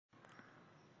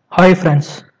Hi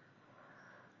friends,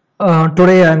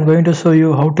 today I am going to show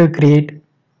you how to create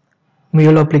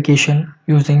Mule application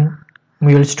using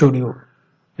Mule Studio,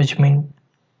 which means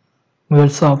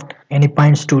Mulesoft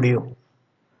Anypoint Studio.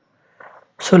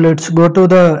 So let's go to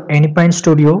the Anypoint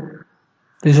Studio.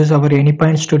 This is our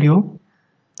Anypoint Studio.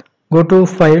 Go to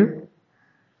File,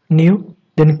 New,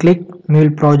 then click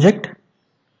Mule Project.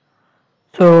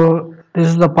 So this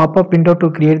is the pop-up window to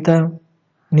create the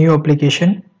new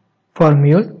application for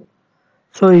Mule.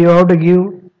 So you have to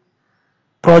give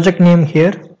project name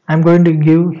here. I'm going to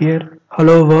give here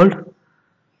Hello World.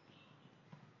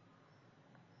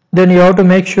 Then you have to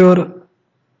make sure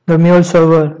the Mule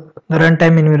server, the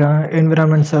runtime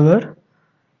environment server,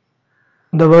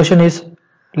 the version is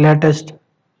latest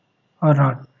or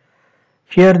not.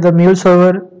 Here the Mule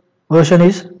server version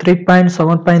is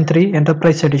 3.7.3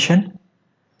 Enterprise Edition.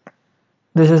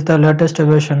 This is the latest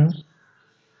version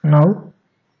now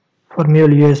for Mule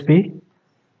USB.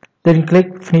 Then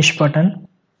click Finish button.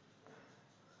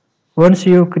 Once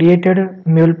you created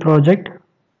Mule project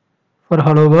for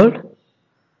Hello World,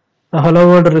 the Hello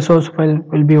World resource file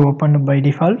will be opened by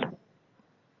default.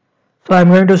 So I am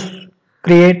going to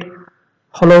create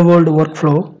Hello World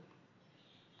workflow.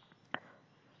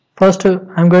 First I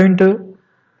am going to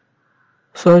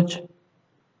search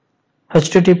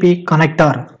HTTP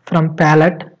connector from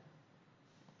palette.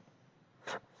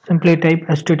 Simply type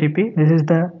HTTP. This is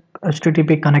the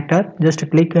HTTP connector. Just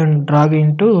click and drag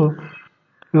into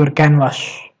your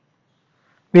canvas.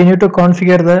 We need to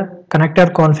configure the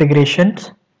connector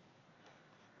configurations.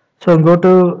 So go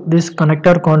to this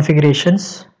connector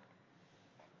configurations,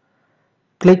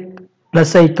 click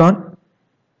plus icon.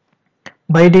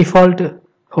 By default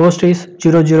host is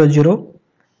 000,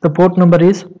 the port number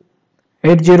is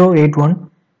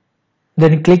 8081,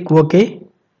 then click OK.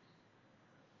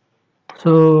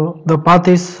 So the path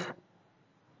is,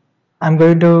 I'm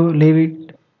going to leave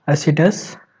it as it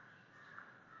is.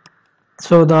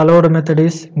 So the allowed method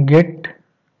is get,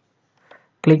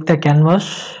 click the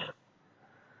canvas.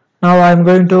 Now I am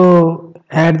going to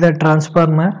add the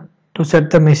transformer to set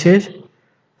the message.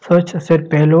 Search set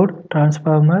payload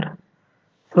transformer.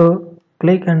 So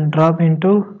click and drop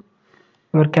into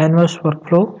your canvas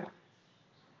workflow.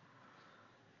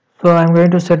 So I am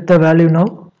going to set the value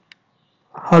now,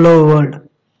 Hello World.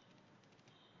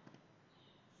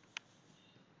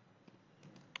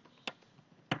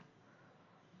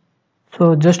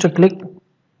 So just click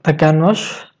the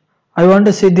canvas. I want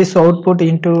to see this output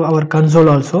into our console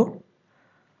also.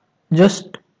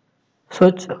 Just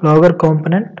search logger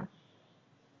component,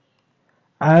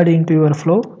 add into your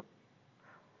flow.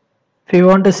 If you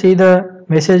want to see the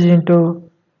message into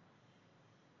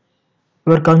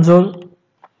your console,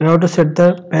 you have to set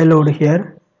the payload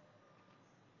here.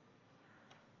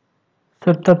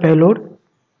 Set the payload,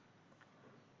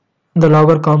 the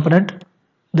logger component,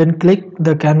 then click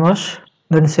the canvas,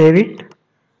 then save it.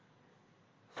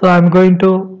 So I am going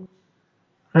to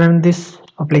run this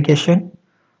application.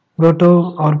 Go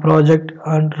to our project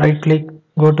and right click,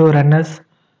 go to run as,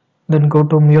 then go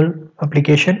to Mule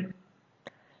application.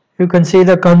 You can see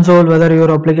the console whether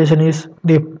your application is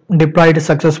deployed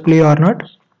successfully or not.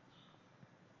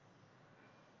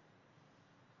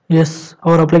 Yes,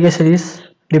 our application is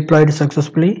deployed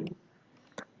successfully.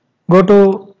 Go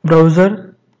to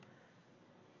browser,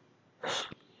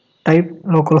 type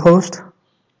localhost,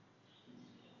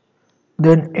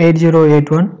 then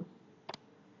 8081.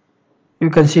 You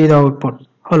can see the output,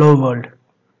 Hello World.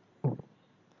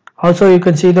 Also you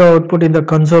can see the output in the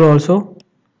console also.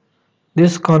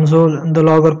 This console, the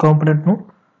logger component, no,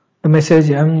 the message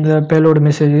and the payload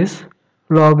message is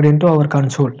logged into our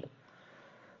console.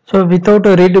 So without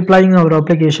redeploying our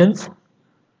applications,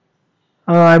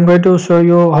 I am going to show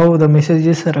you how the message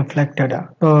is reflected.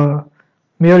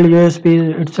 Mule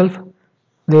USB itself,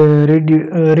 they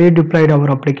redeployed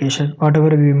our application, whatever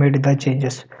we made the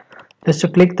changes.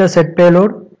 Just click the set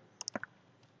payload,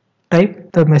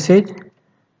 type the message,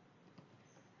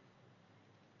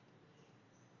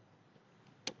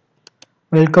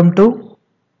 welcome to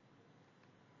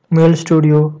Mule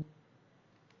Studio.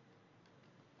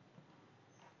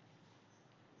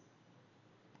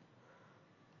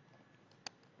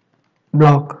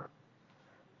 Block.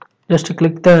 Just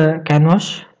click the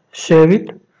canvas, save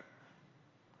it.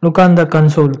 Look on the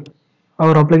console.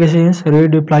 Our application is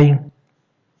redeploying.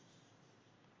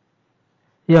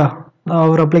 Yeah,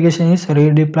 our application is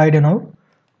redeployed now.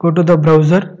 Go to the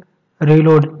browser,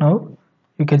 reload now.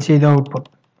 You can see the output.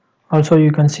 Also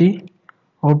you can see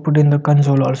output in the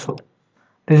console also.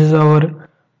 This is our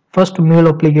first Mule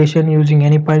application using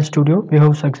Anypoint Studio. We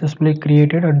have successfully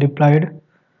created and deployed.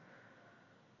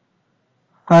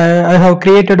 I have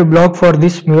created a blog for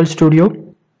this Mule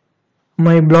Studio.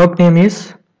 My blog name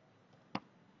is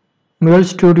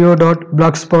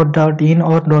mulestudio.blogspot.in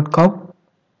or .com.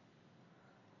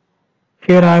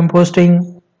 Here I am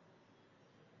posting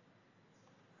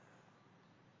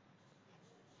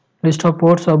list of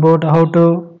posts about how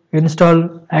to install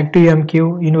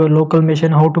ActiveMQ in your local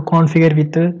machine, how to configure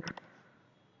with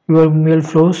your Mule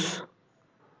flows,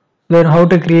 then how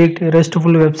to create a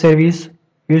RESTful web service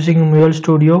using Mule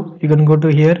Studio. You can go to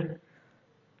here,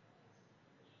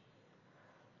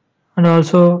 and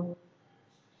also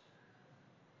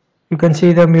you can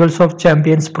see the Mulesoft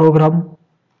Champions program.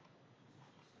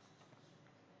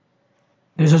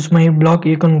 This is my blog.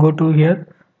 You can go to here.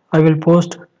 I will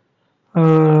post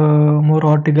more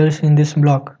articles in this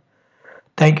blog.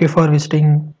 Thank you for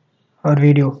visiting our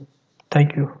video.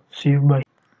 Thank you. See you. Bye.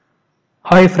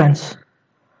 Hi friends.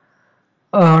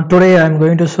 Today I am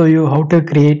going to show you how to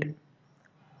create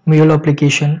Mule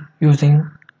application using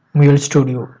Mule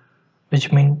Studio,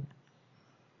 which means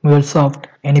Mulesoft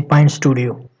Anypoint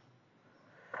Studio.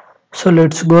 So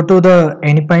let's go to the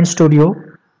Anypoint Studio.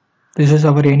 This is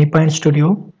our Anypoint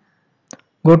Studio.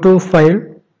 Go to File,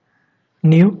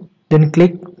 New, then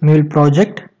click Mule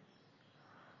Project.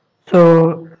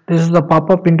 So this is the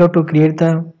pop-up window to create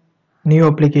the new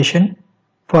application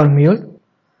for Mule.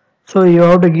 So you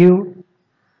have to give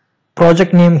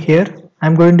project name here.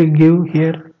 I'm going to give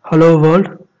here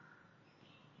HelloWorld.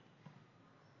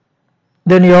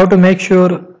 Then you have to make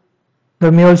sure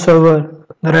the Mule server,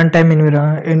 the runtime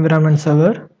environment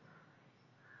server,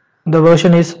 the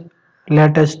version is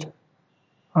latest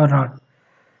or not.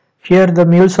 Here the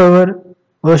Mule server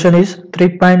version is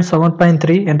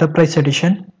 3.7.3 Enterprise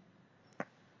Edition.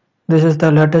 This is the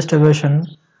latest version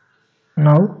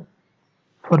now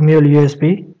for Mule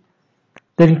USB.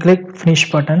 Then click Finish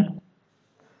button.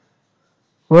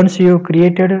 Once you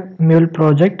created Mule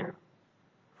project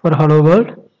for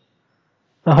HelloWorld,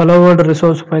 the HelloWorld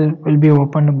resource file will be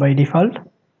opened by default.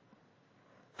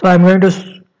 So I am going to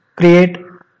create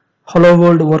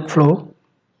HelloWorld workflow.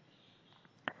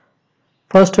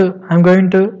 First I am going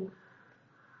to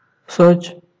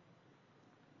search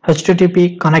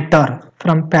HTTP connector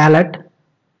from palette.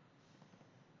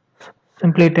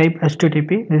 Simply type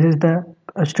HTTP. This is the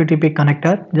HTTP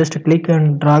connector. Just click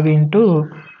and drag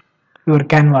into your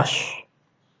canvas.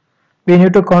 We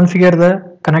need to configure the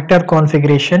connector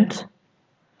configurations.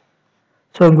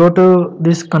 So go to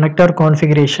this connector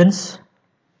configurations.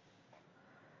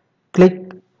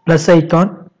 Click plus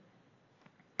icon.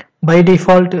 By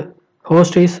default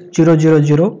host is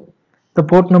 000. The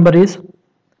port number is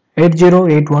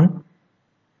 8081.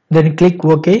 Then click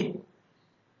OK.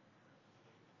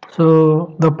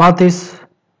 So the path is,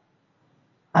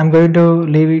 I'm going to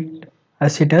leave it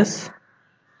as it is.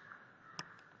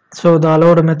 So the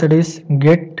allowed method is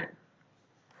get.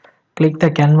 Click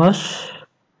the canvas.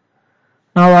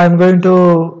 Now I am going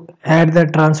to add the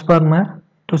transformer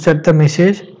to set the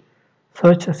message.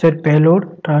 Search set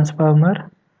payload transformer.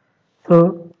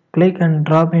 So click and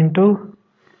drop into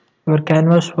your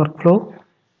canvas workflow.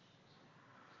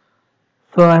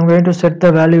 So I am going to set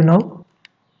the value now.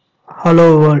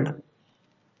 Hello world.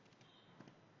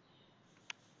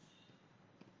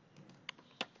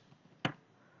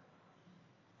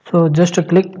 So just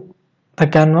click the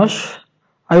canvas.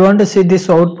 I want to see this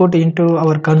output into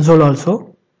our console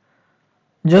also.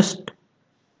 Just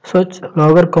search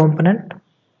logger component,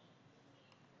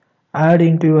 add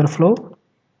into your flow.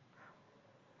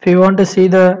 If you want to see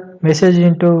the message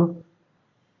into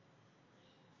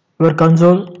your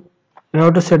console, you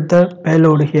have to set the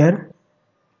payload here.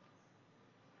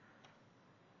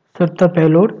 Set the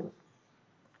payload,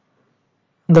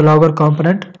 the logger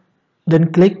component, then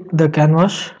click the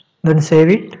canvas, then save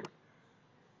it.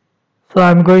 So I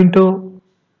am going to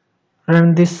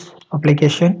run this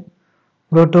application.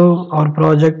 Go to our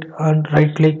project and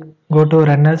right click, go to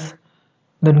run as,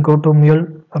 then go to Mule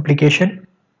application.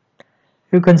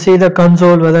 You can see the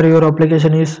console whether your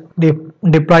application is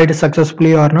deployed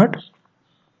successfully or not.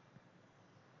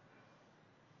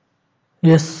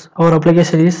 Yes, our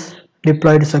application is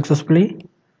deployed successfully.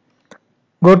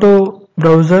 Go to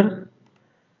browser,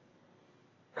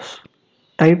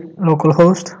 type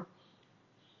localhost,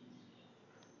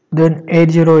 then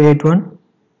 8081.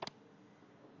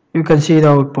 You can see the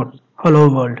output, hello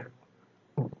world.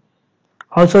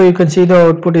 Also you can see the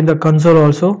output in the console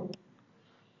also.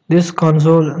 This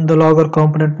console, the logger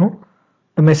component, no,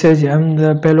 the message and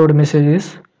the payload message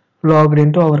is logged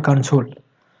into our console.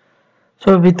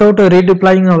 So without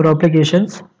redeploying our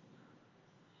applications,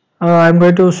 I am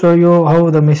going to show you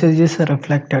how the message is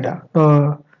reflected.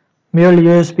 Mule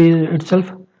USB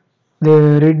itself they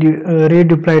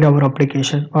redeployed our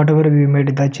application, whatever we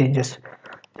made the changes.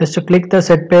 Just to click the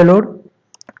set payload,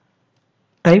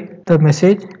 type the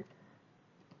message,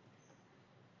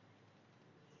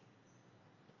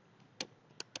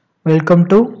 welcome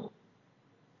to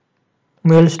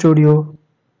Mail Studio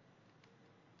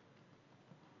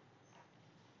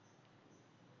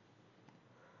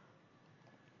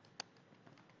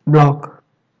block.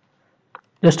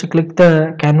 Just click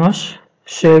the canvas,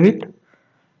 save it,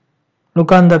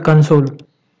 look on the console.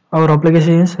 Our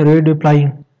application is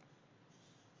redeploying.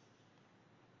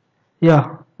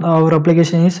 Yeah, our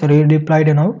application is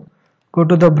redeployed now. Go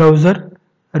to the browser,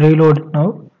 reload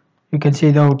now. You can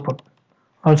see the output.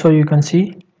 Also you can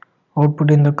see output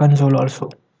in the console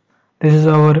also. This is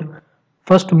our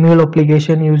first mail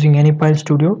application using Anypoint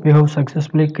Studio. We have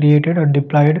successfully created and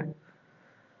deployed.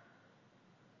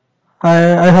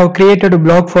 I have created a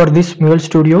blog for this Mail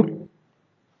Studio.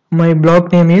 My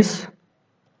blog name is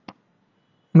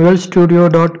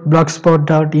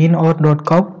mailstudio.blogspot.in or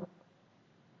 .com.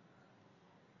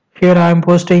 Here I am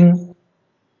posting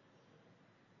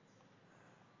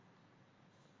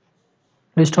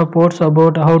list of posts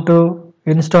about how to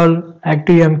install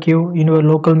ActiveMQ in your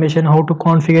local machine, how to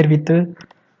configure with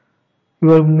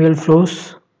your mail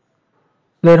flows,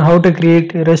 then how to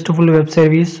create a RESTful web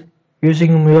service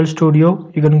using Mail Studio.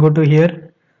 You can go to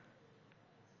here,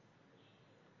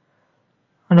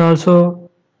 and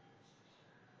also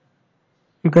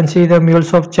you can see the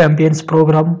Mulesoft Champions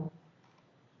program.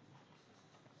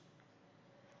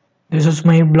 This is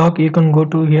my blog. You can go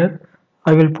to here.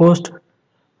 I will post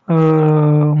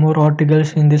more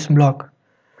articles in this blog.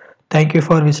 Thank you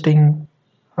for visiting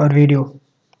our video.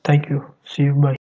 Thank you. See you. Bye.